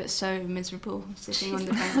she looks so miserable sitting on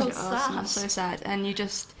the bench at Arsenal, so sad, and you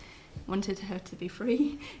just wanted her to be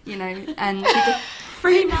free, and she just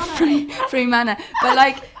free Mana,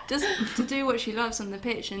 but just to do what she loves on the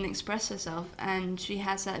pitch and express herself, and she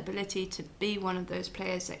has that ability to be one of those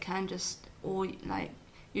players that can just, or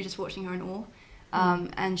you're just watching her in awe,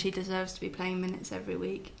 and she deserves to be playing minutes every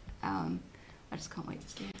week. I just can't wait to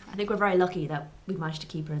see her. I think we're very lucky that we've managed to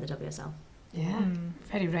keep her in the WSL. Yeah,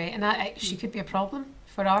 very right. And she could be a problem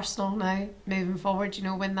for Arsenal now moving forward,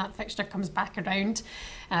 when that fixture comes back around.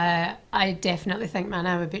 I definitely think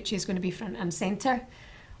Mana Awabuchi is going to be front and centre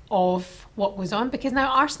of what goes on, because now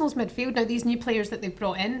Arsenal's midfield, now these new players that they've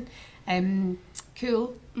brought in,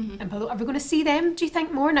 Cool and Palo, are we going to see them, do you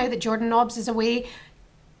think, more now that Jordan Nobbs is away?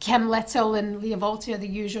 Kim Little and Leah Volti are the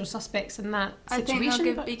usual suspects in that situation. I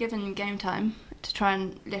think they'll be given game time to try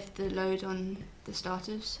and lift the load on the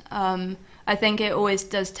starters. I think it always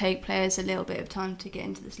does take players a little bit of time to get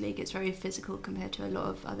into this league. It's very physical compared to a lot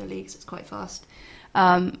of other leagues. It's quite fast.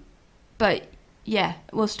 But yeah,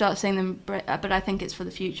 we'll start seeing them, but I think it's for the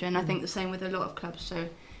future, and I think the same with a lot of clubs. So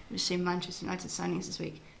we've seen Manchester United signings this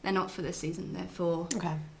week. They're not for this season, they're for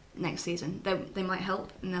next season. They might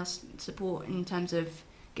help and they'll support in terms of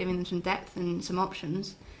giving them some depth and some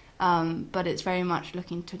options, but it's very much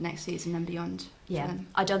looking to next season and beyond. Yeah,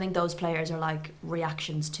 I don't think those players are like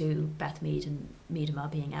reactions to Beth Mead and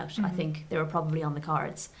Miedema being out. I think they were probably on the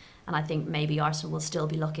cards, and I think maybe Arsenal will still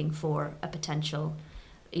be looking for a potential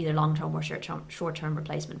either long-term or short-term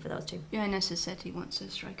replacement for those two. Yeah, Nessa said he wants a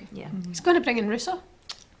striker. Yeah. He's going to bring in Russo.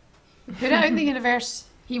 Put it out in the universe.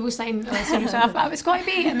 He will sign Alessia Russo. It's got to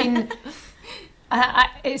be. I mean,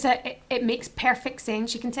 it makes perfect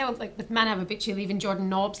sense. You can tell, like with Mana Awabuchi leaving, Jordan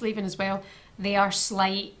Nobbs leaving as well. They are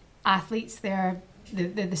slight athletes. They're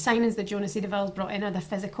the signings that Jonas Eidevall's brought in are the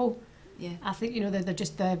physical athlete. They're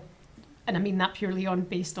just and I mean that purely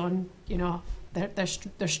based on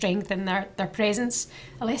their strength and their presence.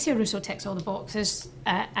 Alessia Russo ticks all the boxes,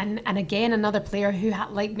 and again another player who,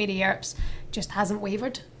 like Mary Earps, just hasn't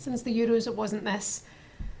wavered since the Euros. It wasn't this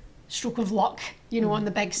stroke of luck, on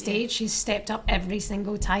the big stage. She's stepped up every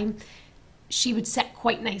single time. She would sit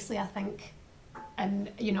quite nicely, I think. And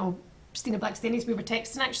Stina Blackstenius, we were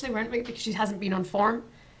texting actually, weren't we? Because she hasn't been on form.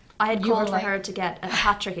 I had You were called for like- her to get a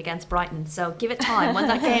hat-trick against Brighton, so give it time. When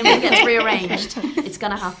that game gets rearranged, it's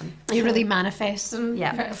going to happen. You're really manifesting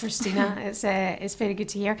Yeah. for Stina. It's very good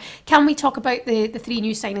to hear. Can we talk about the three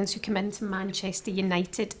new signings who come into Manchester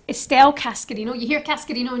United? Estelle Cascarino. You hear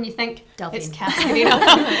Cascarino and you think Delphine. it's Cascarino.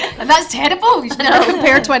 And that's terrible. You should never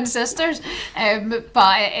compare twin sisters.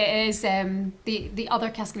 But it is the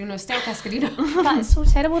other Cascarino, Estelle Cascarino. That is so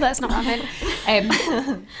terrible. That's not what I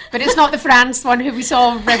meant. But it's not the France one who we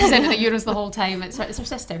saw represented at Euros the whole time. It's her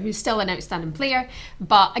sister, who's still an outstanding player,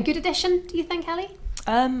 but a good addition, do you think, Ellie?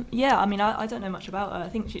 Yeah, I mean, I don't know much about her. I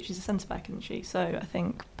think she's a centre-back, isn't she? So I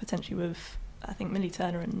think potentially Millie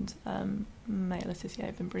Turner and Maya Le Tissier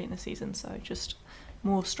have been brilliant this season, so just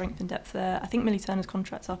more strength and depth there. I think Millie Turner's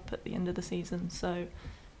contract's up at the end of the season, so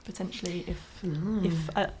potentially if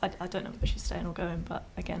I don't know if she's staying or going, but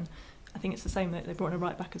again, I think it's the same that they brought in a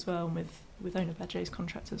right back as well, and with Ona Badger's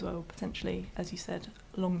contract as well, potentially, as you said,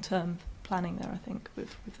 long-term planning there, I think,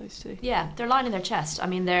 with those two. Yeah, they're lining their chest. I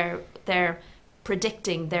mean, they're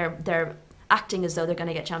predicting, they're acting as though they're going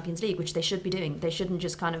to get Champions League, which they should be doing. They shouldn't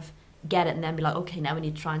just kind of get it and then be like, okay, now we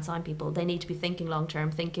need to try and sign people. They need to be thinking long-term,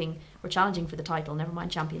 thinking we're challenging for the title, never mind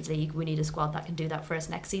Champions League. We need a squad that can do that for us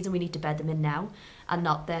next season. We need to bed them in now and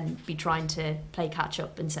not then be trying to play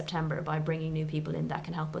catch-up in September by bringing new people in that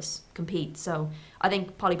can help us compete. So I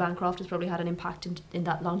think Polly Bancroft has probably had an impact in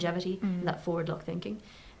that longevity, in that forward-look thinking.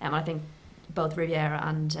 I think both Riviera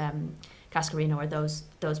and Cascarino are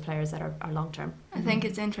those players that are long-term. I think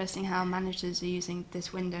it's interesting how managers are using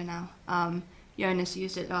this window now. Jonas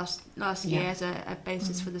used it last year as a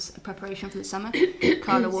basis for this preparation for the summer.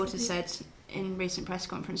 Carla Waters said in recent press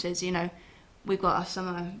conferences, we've got our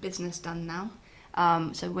summer business done now.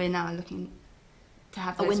 So we're now looking to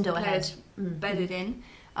have A those window players ahead. bedded in.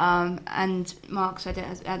 And Mark said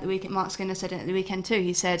it at the weekend. Mark Skinner said it at the weekend too.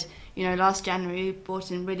 He said, last January we brought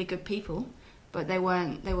in really good people, but they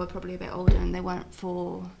were probably a bit older and they weren't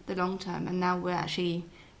for the long term. And now we're actually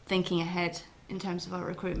thinking ahead in terms of our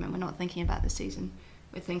recruitment. We're not thinking about the season.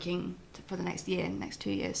 We're thinking for the next year, next 2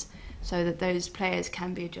 years, so that those players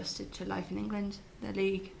can be adjusted to life in England, the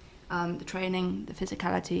league, the training, the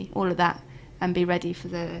physicality, all of that, and be ready for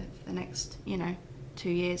the next 2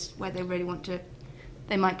 years where they really want to.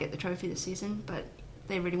 They might get the trophy this season, but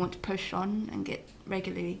they really want to push on and get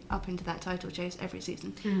regularly up into that title chase every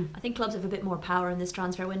season. I think clubs have a bit more power in this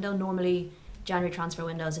transfer window. Normally, January transfer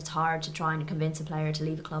windows, it's hard to try and convince a player to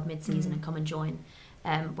leave a club mid-season and come and join.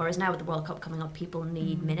 Whereas now with the World Cup coming up, people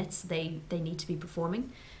need minutes. They need to be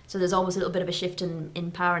performing. So there's always a little bit of a shift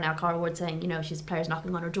in power now. Cara Ward saying, she's players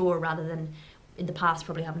knocking on her door rather than in the past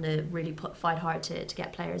probably having to really fight hard to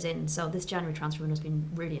get players in. So this January transfer window has been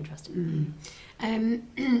really interesting.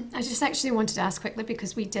 I just actually wanted to ask quickly,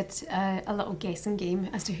 because we did a little guessing game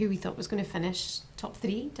as to who we thought was going to finish top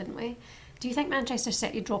three, didn't we? Do you think Manchester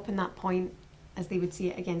City dropping that point, as they would see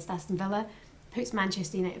it, against Aston Villa, puts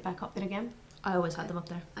Manchester United back up there again? I always had them up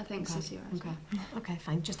there. I think City are as well. Okay,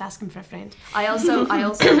 fine. Just asking for a friend. I also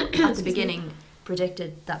at the beginning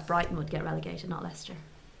predicted that Brighton would get relegated, not Leicester.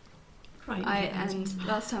 Right. And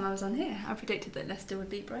last time I was on here, I predicted that Leicester would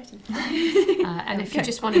beat Brighton. And if you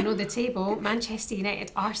just want to know the table, Manchester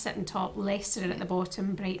United are sitting top, Leicester are at the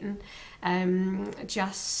bottom, Brighton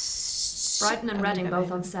just... Brighton and a Reading little bit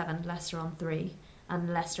both on behind. 7, Leicester on 3,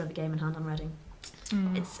 and Leicester have the game in hand on Reading.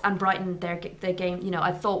 And Brighton, their game.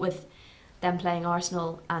 I thought with them playing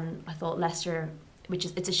Arsenal, and I thought Leicester,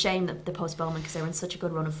 it's a shame that the postponement, because they were in such a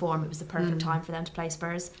good run of form. It was the perfect time for them to play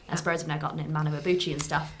Spurs, and Spurs have now gotten it in Manu Abuchi and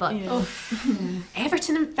stuff. But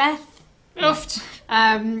Everton in 5th.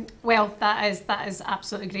 Well, that is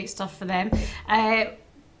absolutely great stuff for them.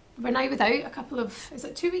 We're now without a couple of, is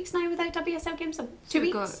it 2 weeks now without WSL games? So 2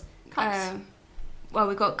 we've weeks? got,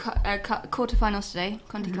 we've got quarterfinals today,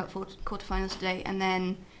 Conti Cup quarterfinals today, and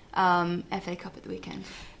then FA Cup at the weekend.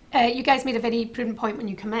 You guys made a very prudent point when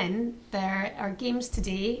you come in. There are games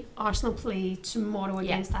today. Arsenal play tomorrow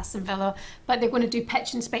against Aston Villa, but they're going to do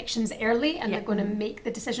pitch inspections early, and they're going to make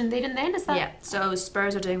the decision there and then. Is that? Yeah. So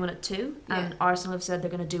Spurs are doing one at 2, and Arsenal have said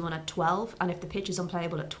they're going to do one at 12. And if the pitch is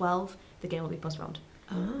unplayable at 12, the game will be postponed.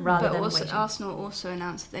 Rather But than also, waiting. Arsenal also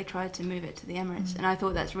announced that they tried to move it to the Emirates, and I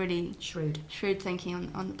thought that's really Shrewd.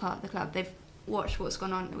 thinking on the part of the club. They've watched what's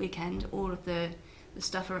gone on at the weekend, all of the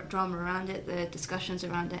stuff, drama around it, the discussions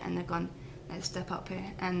around it, and they've gone, let's step up here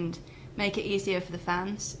and make it easier for the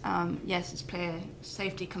fans. Yes, it's player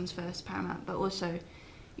safety comes first, paramount, but also,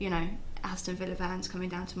 Aston Villa fans coming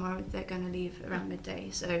down tomorrow, they're going to leave around midday,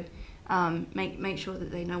 so make sure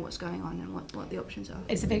that they know what's going on and what the options are.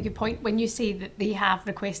 It's a very good point. When you say that they have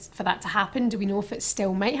requested for that to happen, do we know if it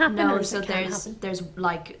still might happen? No, or so it can't happen? there's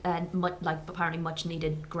like apparently much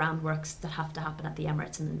needed groundworks that have to happen at the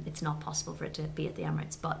Emirates, and it's not possible for it to be at the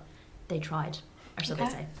Emirates, but they tried, or so they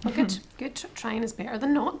say. Well, good. Trying is better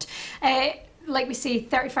than not. Like we say,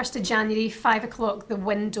 31st of January, 5 o'clock, the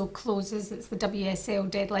window closes. It's the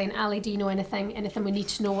WSL deadline. Ali, do you know anything we need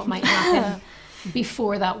to know what might happen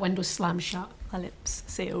before that window slams shut? My lips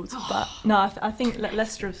sealed. But no, I think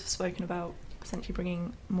Leicester have spoken about potentially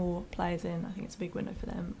bringing more players in. I think it's a big window for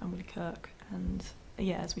them and Willie Kirk. And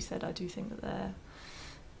yeah, as we said, I do think that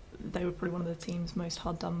they were probably one of the teams most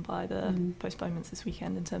hard done by the postponements this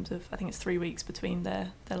weekend, in terms of, I think it's 3 weeks between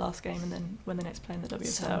their last game and then when they next play in the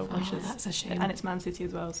WSL, which is, that's a shame. and it's Man City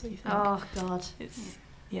as well. So you think, Oh God, it's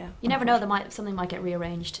yeah. you never know. Something might get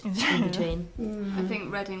rearranged in between. I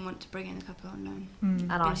think Reading want to bring in a couple on loan. And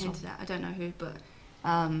Been Arsenal. hinted at. I don't know who, but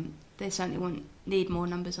they certainly need more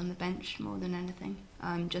numbers on the bench more than anything.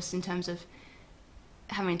 Just in terms of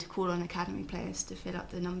having to call on academy players to fill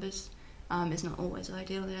up the numbers. Is not always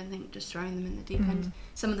ideal. I don't think just throwing them in the deep end.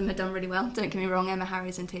 Some of them have done really well. Don't get me wrong. Emma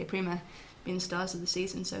Harries and Tia Prima been stars of the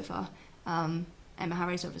season so far. Emma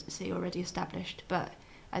Harries obviously already established, but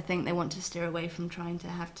I think they want to steer away from trying to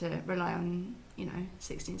have to rely on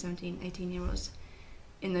 16, 17, 18-year-olds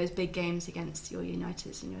in those big games against your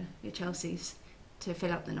Uniteds and your Chelseas to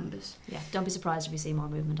fill up the numbers. Yeah, don't be surprised if you see more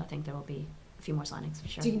movement. I think there will be a few more signings for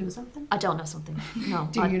sure. Do you know something? I don't know something. No.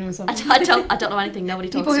 Do you know something? I don't know anything. Nobody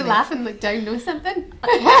talks People to who me. laugh and look down know something.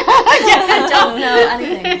 I don't know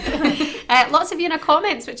anything. Lots of you in our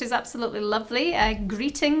comments, which is absolutely lovely.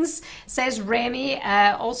 Greetings, says Remy.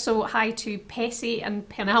 Also, hi to Pessy and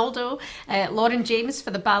Penaldo. Lauren James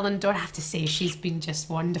for the Ballon d'Or. I have to say, she's been just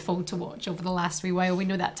wonderful to watch over the last wee while. We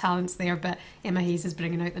know that talent's there, but Emma Hayes is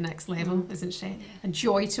bringing out the next level, isn't she? A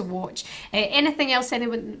joy to watch. Anything else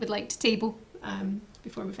anyone would like to table?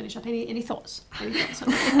 Before we finish up, any thoughts? Any thoughts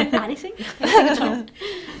on Anything? anything at all?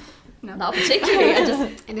 No, not particularly. I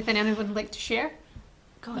just Anything anyone would like to share?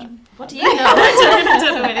 God, what do you know? I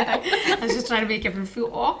don't know anything. I was just trying to make everyone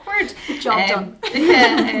feel awkward. Job done.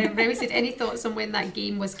 Remy said, any thoughts on when that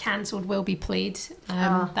game was cancelled will be played?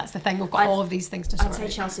 That's the thing. We've got all of these things to sort I'd say out.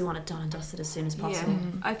 Chelsea want it done and dusted as soon as possible.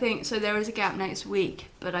 I think so. There is a gap next week,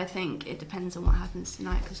 but I think it depends on what happens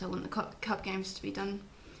tonight, because I want the cup games to be done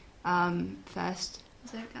first.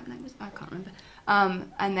 Is there a gap next? I can't remember.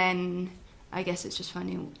 And then I guess it's just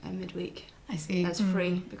finding a midweek I see. that's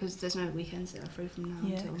free, because there's no weekends that are free from now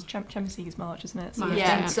Yeah, until. because Champions League is March, isn't it? March,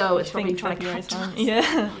 Yeah, yeah. so it's I probably think trying to February cut time. us.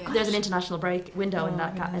 Yeah. There's an international break window in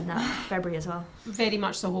that yeah. in that February as well. Very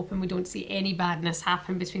much so, hoping we don't see any badness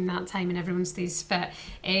happen between that time and everyone stays fit.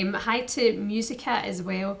 Hi to Musica as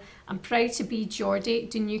well. I'm proud to be Geordie.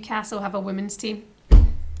 Do Newcastle have a women's team?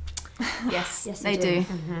 Yes, Yes, they they do.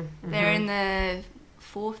 do. They're in the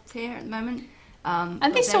 4th tier at the moment. And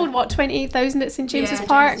they but sold, what, 28,000 at St James's Yeah,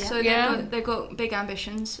 Park? So they've got big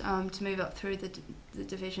ambitions to move up through the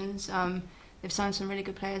divisions. They've signed some really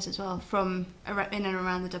good players as well from in and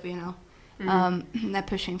around the WNL. They're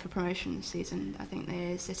pushing for promotion this season. I think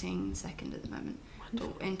they're sitting second at the moment, but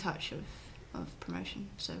in touch of promotion.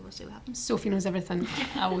 So we'll see what happens. Sophie knows everything.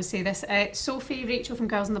 I always say this. Sophie, Rachel from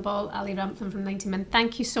Girls on the Ball, Ali Ramplin from 90 Min,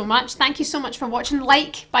 thank you so much. Thank you so much for watching.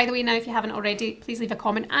 Like, by the way, now if you haven't already, please leave a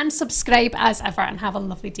comment and subscribe as ever, and have a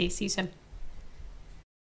lovely day. See you soon.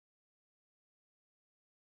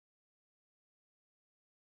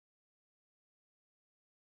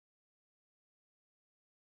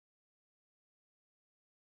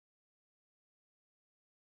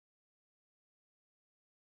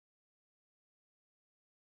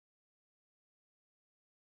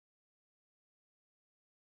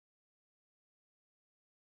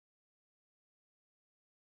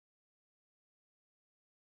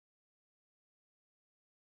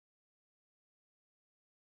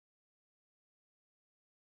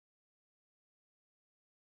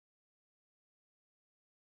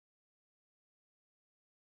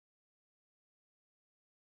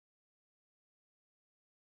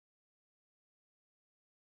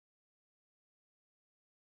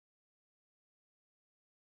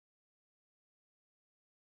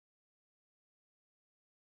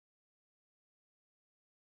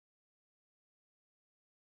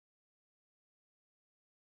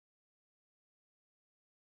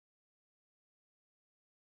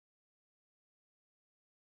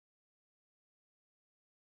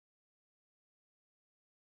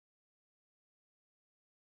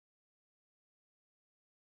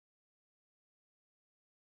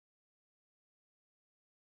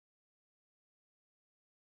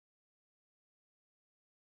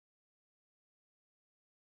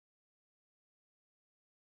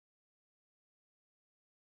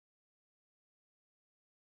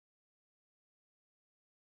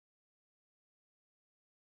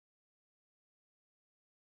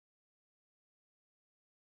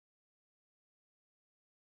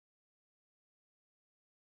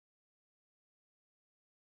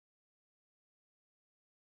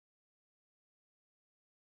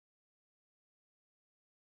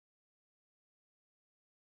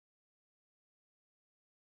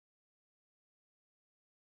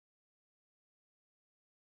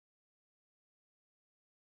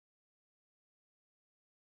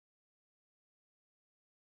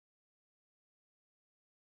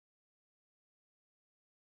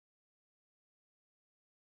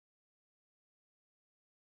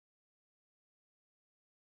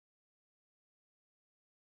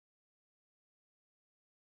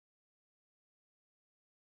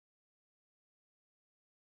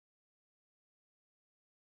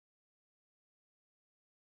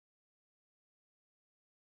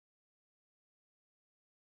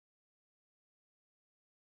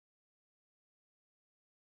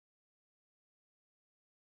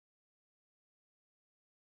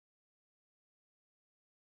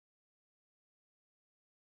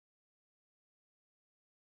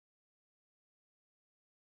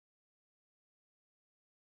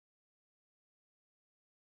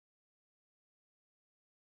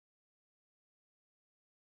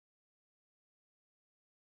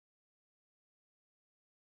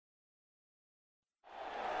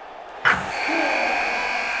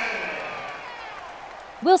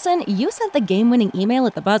 Wilson, you sent the game-winning email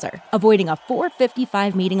at the buzzer, avoiding a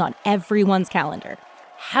 4:55 meeting on everyone's calendar.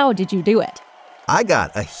 How did you do it? I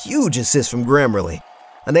got a huge assist from Grammarly,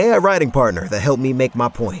 an AI writing partner that helped me make my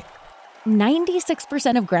point.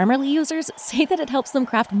 96% of Grammarly users say that it helps them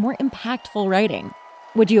craft more impactful writing.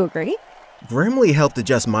 Would you agree? Grammarly helped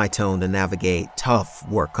adjust my tone to navigate tough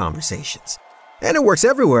work conversations. And it works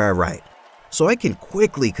everywhere I write, so I can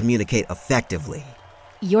quickly communicate effectively.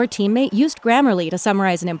 Your teammate used Grammarly to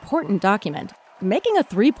summarize an important document, making a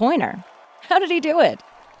 3-pointer. How did he do it?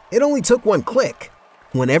 It only took one click.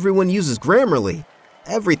 When everyone uses Grammarly,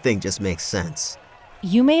 everything just makes sense.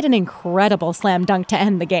 You made an incredible slam dunk to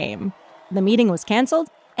end the game. The meeting was canceled,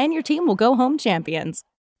 and your team will go home champions.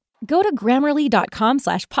 Go to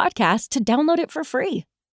Grammarly.com/podcast to download it for free.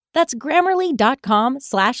 That's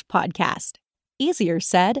Grammarly.com/podcast. Easier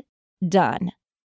said, done.